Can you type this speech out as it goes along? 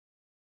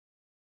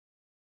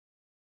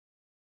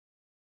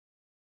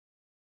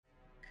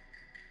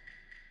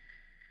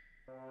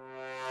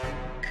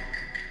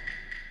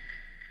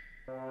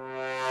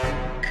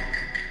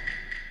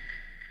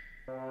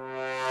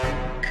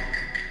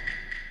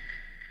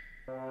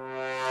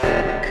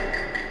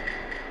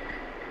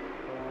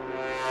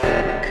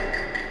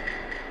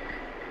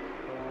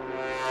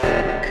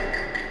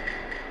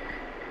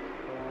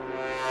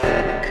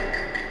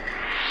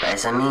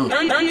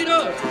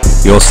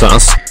Prod.SME. You're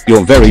sus.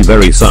 You're very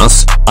very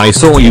sus. I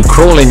saw you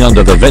crawling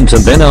under the vent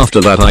and then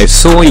after that I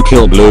saw you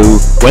kill Blue.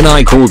 When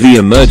I called the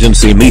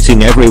emergency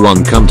meeting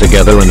everyone come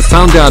together and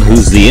found out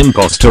who's the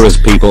imposter as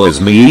people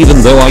as me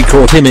even though I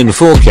caught him in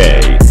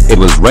 4K. It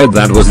was red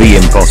that was the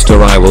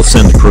imposter. I will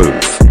send proof.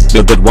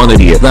 But that one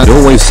idiot that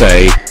always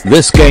say,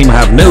 this game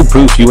have no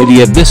proof you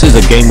idiot, this is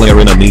a game we're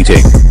in a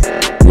meeting.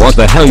 What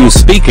the hell you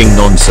speaking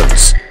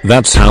nonsense?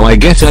 That's how I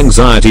get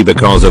anxiety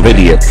because of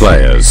idiot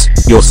players.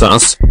 You're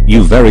sus.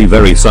 You very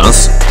very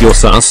sus. You're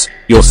sus.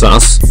 You're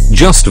sus.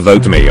 Just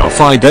vote me off.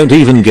 I don't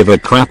even give a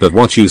crap at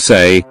what you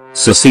say.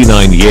 Sussy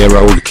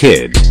 9-year-old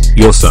kid.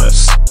 You're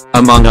sus.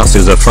 Among Us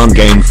is a fun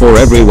game for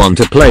everyone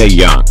to play,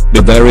 yeah,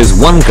 but there is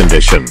one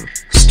condition.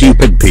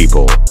 Stupid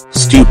people.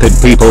 Stupid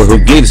people who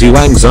gives you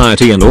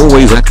anxiety and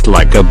always act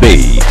like a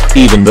bee,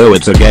 even though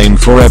it's a game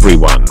for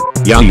everyone.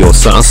 Yeah, you're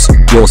sus.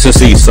 You're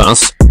sissy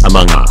sus.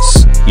 Among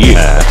Us.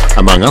 Yeah,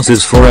 Among Us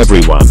is for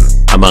everyone.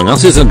 Among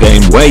Us is a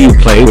game where you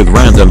play with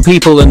random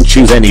people and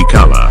choose any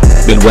color.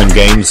 But when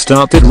game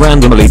start it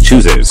randomly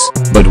chooses,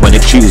 but when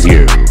it choose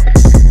you.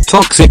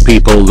 Toxic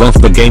people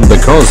left the game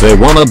because they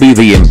wanna be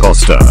the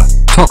imposter.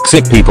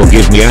 Toxic people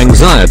give me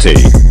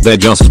anxiety. They're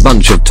just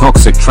bunch of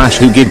toxic trash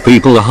who give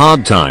people a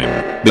hard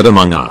time. But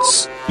Among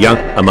Us. Yeah,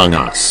 Among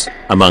Us.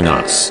 Among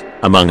Us.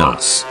 Among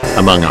Us.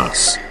 Among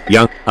Us.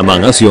 Yeah,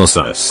 Among Us you're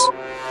sus.